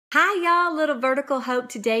Hi, y'all. Little vertical hope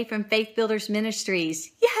today from Faith Builders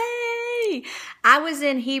Ministries. Yay! I was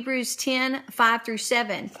in Hebrews 10, 5 through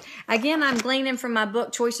 7. Again, I'm gleaning from my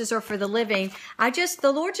book, Choices Are for the Living.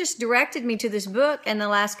 The Lord just directed me to this book in the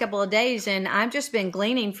last couple of days, and I've just been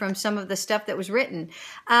gleaning from some of the stuff that was written.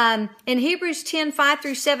 In Hebrews 10, 5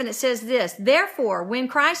 through 7, it says this: Therefore, when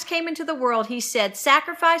Christ came into the world, he said,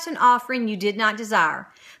 Sacrifice and offering you did not desire,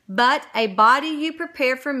 but a body you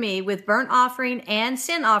prepared for me with burnt offering and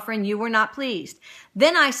sin offering you were not pleased.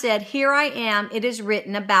 Then I said, Here I am. It is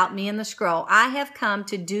written about me in the scroll. I have come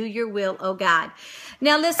to do your will, O God.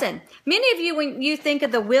 Now listen, many of you, when you think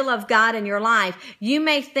of the will of God in your life, you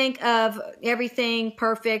may think of everything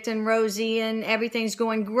perfect and rosy and everything's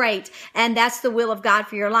going great, and that's the will of God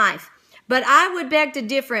for your life. But I would beg to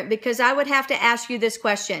differ, because I would have to ask you this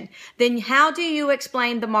question. Then how do you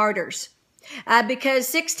explain the martyrs? Because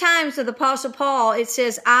 6 times with the Apostle Paul, it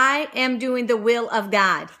says, I am doing the will of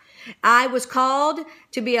God. I was called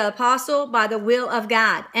to be an apostle by the will of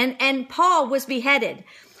God. And Paul was beheaded.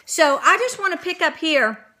 So I just want to pick up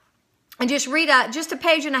here and just read just a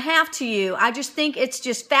page and a half to you. I just think it's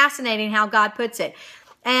just fascinating how God puts it,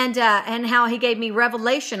 and how he gave me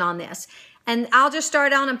revelation on this. And I'll just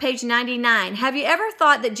start on page 99. Have you ever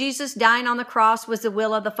thought that Jesus dying on the cross was the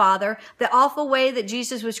will of the Father? The awful way that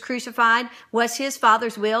Jesus was crucified was his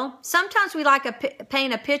Father's will? Sometimes we like to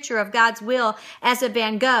paint a picture of God's will as a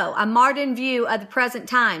Van Gogh, a modern view of the present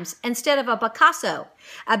times, instead of a Picasso,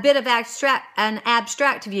 a bit of an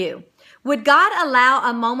abstract view. Would God allow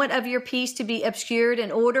a moment of your peace to be obscured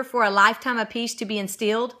in order for a lifetime of peace to be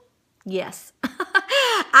instilled? Yes.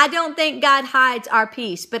 I don't think God hides our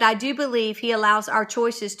peace, but I do believe he allows our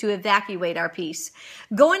choices to evacuate our peace.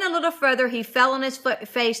 Going a little further, he fell on his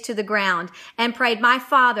face to the ground and prayed, My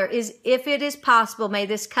Father, if it is possible, may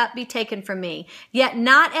this cup be taken from me. Yet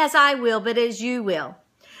not as I will, but as you will.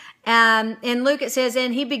 In Luke it says,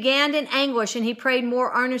 and he began in anguish, and he prayed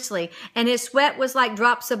more earnestly, and his sweat was like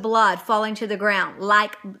drops of blood falling to the ground,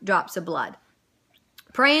 like drops of blood.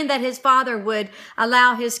 Praying that his Father would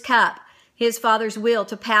allow his cup, his Father's will,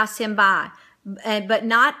 to pass him by. But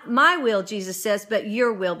not my will, Jesus says, but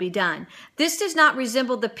your will be done. This does not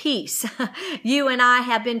resemble the peace you and I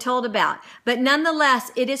have been told about, but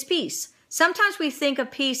nonetheless, it is peace. Sometimes we think of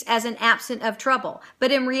peace as an absence of trouble,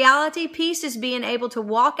 but in reality, peace is being able to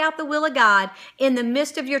walk out the will of God in the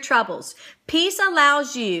midst of your troubles. Peace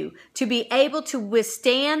allows you to be able to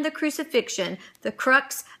withstand the crucifixion, the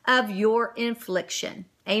crux of your infliction.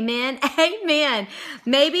 Amen. Amen.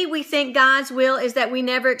 Maybe we think God's will is that we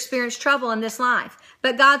never experience trouble in this life,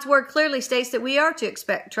 but God's word clearly states that we are to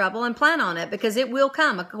expect trouble and plan on it, because it will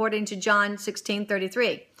come, according to John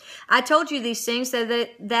 16:33. I told you these things so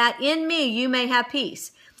that in me you may have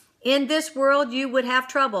peace. In this world you would have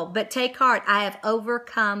trouble, but take heart, I have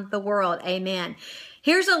overcome the world. Amen.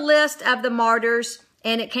 Here's a list of the martyrs,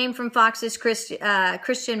 and it came from Fox's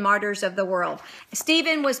Christian Martyrs of the World.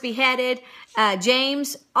 Stephen was beheaded.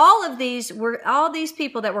 James, all these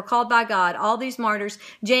people that were called by God, all these martyrs,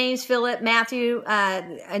 James, Philip, Matthew,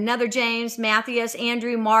 another James, Matthias,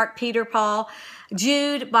 Andrew, Mark, Peter, Paul,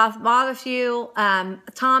 Jude, Bartholomew,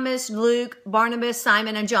 Thomas, Luke, Barnabas,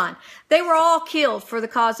 Simon, and John. They were all killed for the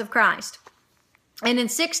cause of Christ. And in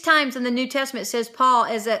 6 times in the New Testament, it says Paul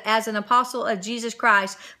as an apostle of Jesus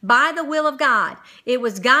Christ by the will of God. It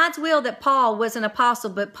was God's will that Paul was an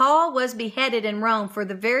apostle, but Paul was beheaded in Rome for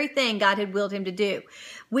the very thing God had willed him to do.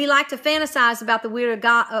 We like to fantasize about the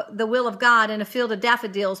will of God in a field of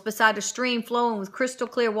daffodils beside a stream flowing with crystal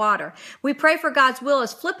clear water. We pray for God's will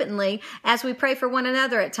as flippantly as we pray for one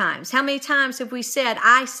another at times. How many times have we said,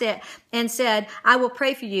 I will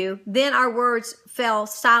pray for you, then our words fell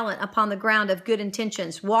silent upon the ground of good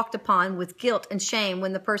intentions, walked upon with guilt and shame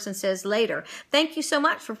when the person says later, thank you so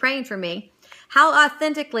much for praying for me. How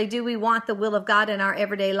authentically do we want the will of God in our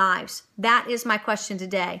everyday lives? That is my question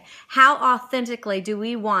today. How authentically do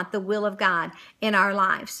we want the will of God in our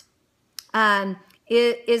lives?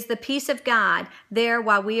 Is the peace of God there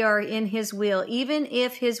while we are in his will, even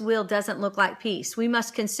if his will doesn't look like peace? We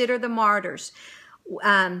must consider the martyrs,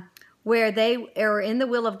 where they are in the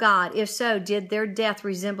will of God. If so, did their death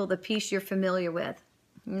resemble the peace you're familiar with?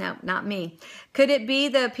 No, not me. Could it be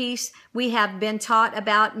the peace we have been taught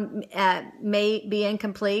about may be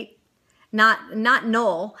incomplete? Not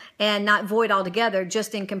null and not void altogether,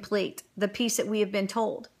 just incomplete. The peace that we have been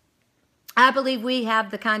told. I believe we have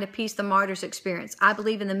the kind of peace the martyrs experience. I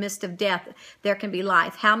believe in the midst of death, there can be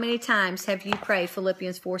life. How many times have you prayed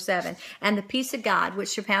Philippians 4:7? And the peace of God, which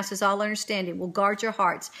surpasses all understanding, will guard your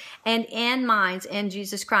hearts and minds in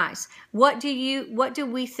Jesus Christ. What do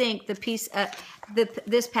we think the peace,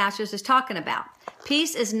 this passage is talking about?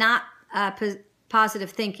 Peace is not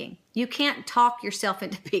positive thinking. You can't talk yourself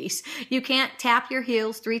into peace. You can't tap your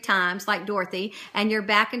heels 3 times like Dorothy and you're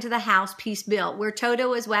back into the house, peace built, where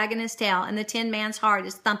Toto is wagging his tail and the Tin Man's heart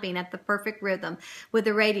is thumping at the perfect rhythm with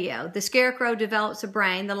the radio. The scarecrow develops a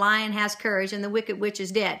brain, the lion has courage, and the wicked witch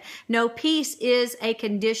is dead. No, peace is a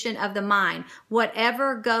condition of the mind.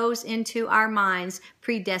 Whatever goes into our minds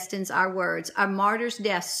predestines our words. A martyr's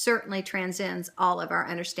death certainly transcends all of our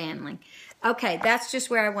understanding. Okay, that's just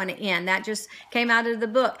where I want to end. That just came out of the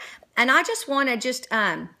book. And I just want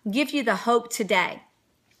to give you the hope today.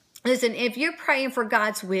 Listen, if you're praying for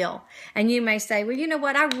God's will, and you may say, well, you know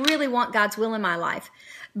what? I really want God's will in my life.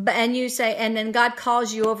 And you say, and then God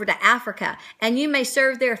calls you over to Africa, and you may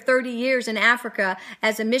serve there 30 years in Africa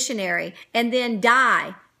as a missionary and then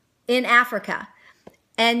die in Africa.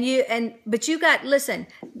 But you got, listen,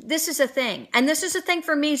 this is a thing. And this is a thing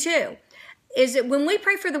for me too. Is that when we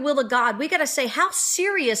pray for the will of God, we got to say, how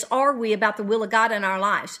serious are we about the will of God in our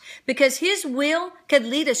lives? Because his will could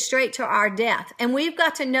lead us straight to our death. And we've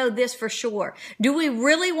got to know this for sure. Do we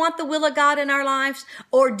really want the will of God in our lives?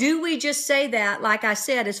 Or do we just say that, like I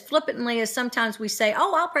said, as flippantly as sometimes we say,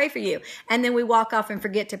 oh, I'll pray for you. And then we walk off and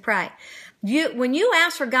forget to pray. When you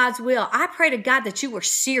ask for God's will, I pray to God that you were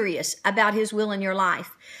serious about his will in your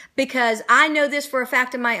life. Because I know this for a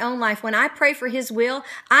fact in my own life. When I pray for his will,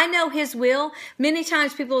 I know his will. Many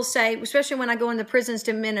times people will say, especially when I go into prisons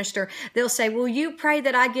to minister, they'll say, well, you pray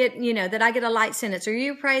that I get, that I get a light sentence, or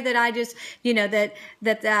you pray that I just,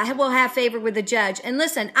 that I will have favor with the judge. And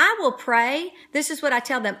listen, I will pray. This is what I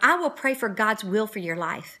tell them. I will pray for God's will for your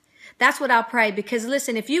life. That's what I'll pray, because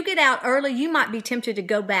listen, if you get out early, you might be tempted to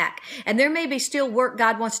go back, and there may be still work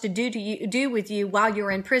God wants to do with you while you're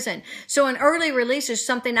in prison. So an early release is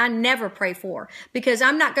something I never pray for, because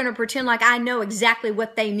I'm not going to pretend like I know exactly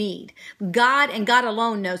what they need. God and God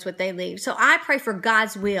alone knows what they need. So I pray for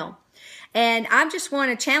God's will. And I just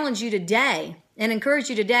want to challenge you today and encourage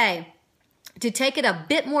you today to take it a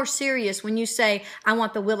bit more serious when you say, I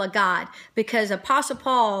want the will of God. Because Apostle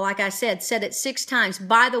Paul, like I said it 6 times,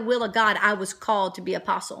 by the will of God, I was called to be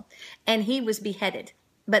apostle. And he was beheaded,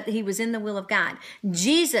 but he was in the will of God.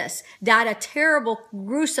 Jesus died a terrible,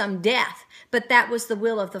 gruesome death, but that was the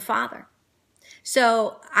will of the Father.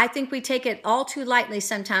 So I think we take it all too lightly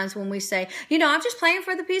sometimes when we say, I'm just praying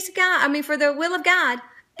for the peace of God. For the will of God.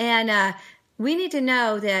 And, we need to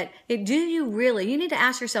know that, you need to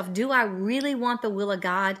ask yourself, do I really want the will of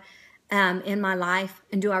God in my life?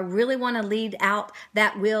 And do I really want to lead out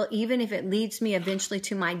that will, even if it leads me eventually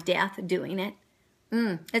to my death doing it?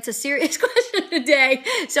 It's a serious question today.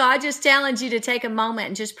 So I just challenge you to take a moment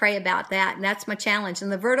and just pray about that. And that's my challenge.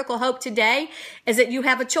 And the vertical hope today is that you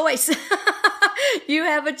have a choice. You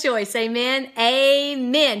have a choice. Amen.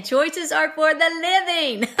 Amen. Choices are for the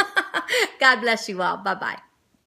living. God bless you all. Bye-bye.